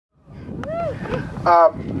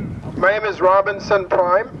My name is Robenson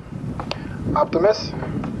Prime, Optimus.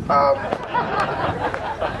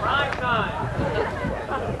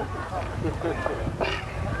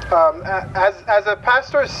 As a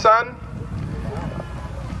pastor's son,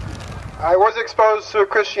 I was exposed to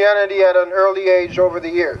Christianity at an early age over the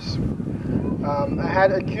years. I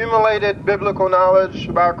had accumulated biblical knowledge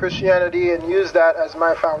about Christianity and used that as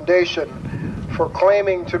my foundation for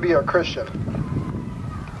claiming to be a Christian.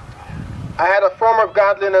 I had a form of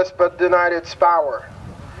godliness but denied its power.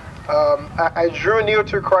 I drew near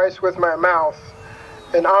to Christ with my mouth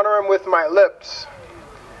and honor him with my lips,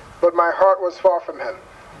 but my heart was far from him.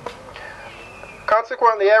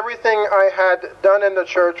 Consequently, everything I had done in the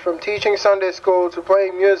church, from teaching Sunday school to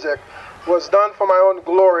playing music, was done for my own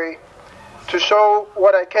glory, to show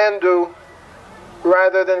what I can do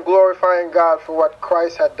rather than glorifying God for what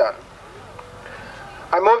Christ had done.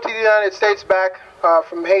 I moved to the United States back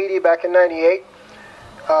from Haiti back in '98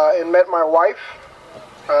 and met my wife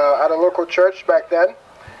at a local church back then.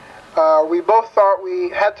 We both thought we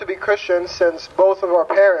had to be Christians since both of our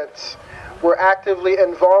parents were actively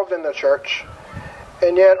involved in the church,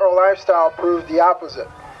 and yet our lifestyle proved the opposite.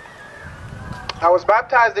 I was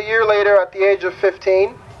baptized a year later at the age of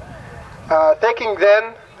 15, thinking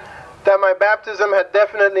then that my baptism had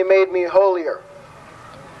definitely made me holier.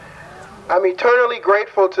 I'm eternally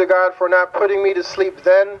grateful to God for not putting me to sleep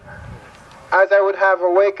then, as I would have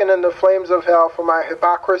awakened in the flames of hell for my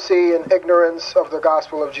hypocrisy and ignorance of the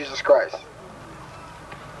gospel of Jesus Christ.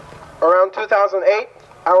 Around 2008,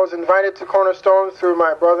 I was invited to Cornerstone through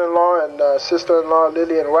my brother-in-law and sister-in-law,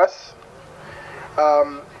 Lily and Wes,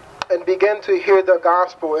 and began to hear the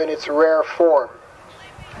gospel in its rare form.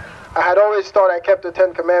 I had always thought I kept the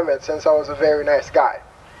 10 Commandments since I was a very nice guy.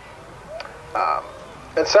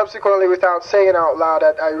 And subsequently, without saying out loud,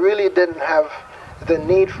 that I really didn't have the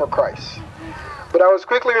need for Christ. But I was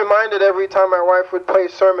quickly reminded every time my wife would play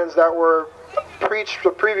sermons that were preached the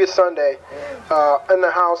previous Sunday in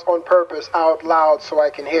the house on purpose out loud so I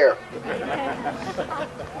can hear.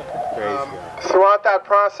 Throughout that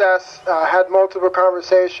process, I had multiple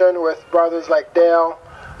conversations with brothers like Dale,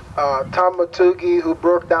 Tom Matugi, who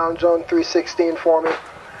broke down John 3:16 for me.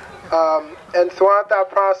 And throughout that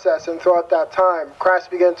process and throughout that time,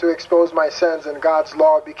 Christ began to expose my sins, and God's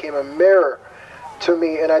law became a mirror to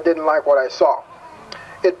me, and I didn't like what I saw.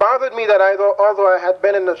 It bothered me that although I had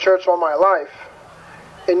been in the church all my life,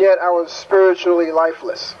 and yet I was spiritually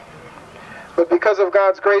lifeless. But because of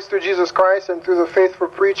God's grace through Jesus Christ and through the faithful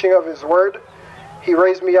preaching of his word, he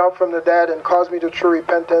raised me up from the dead and caused me to true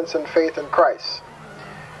repentance and faith in Christ.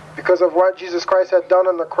 Because of what Jesus Christ had done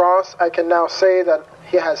on the cross, I can now say that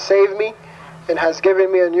he has saved me and has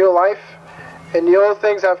given me a new life, and the old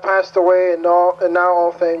things have passed away, and now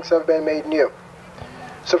all things have been made new.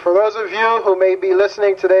 So for those of you who may be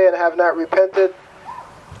listening today and have not repented,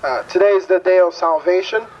 today is the day of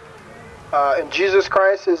salvation, and Jesus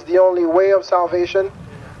Christ is the only way of salvation,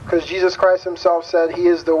 because Jesus Christ himself said he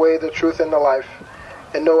is the way, the truth, and the life,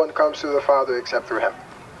 and no one comes to the Father except through him.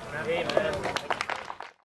 Amen.